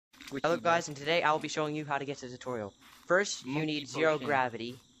Hello guys, and today I will be showing you how to get to the tutorial. First, you need zero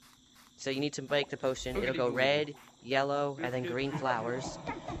gravity. So you need to make the potion. It'll go red, yellow, and then green flowers.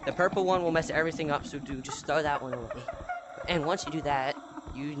 The purple one will mess everything up, so just throw that one away. And once you do that,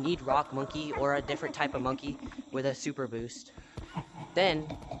 you need rock monkey or a different type of monkey with a super boost. Then,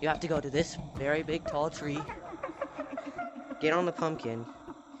 you have to go to this very big tall tree, get on the pumpkin,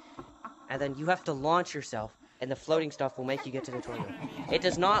 and then you have to launch yourself, and the floating stuff will make you get to the tutorial. It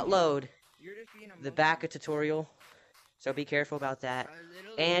does not load the back of tutorial, so be careful about that.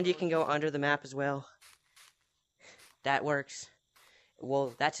 And you can go under the map as well. That works.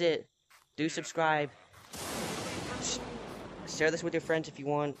 Well, that's it. Do subscribe. Share this with your friends if you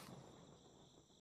want.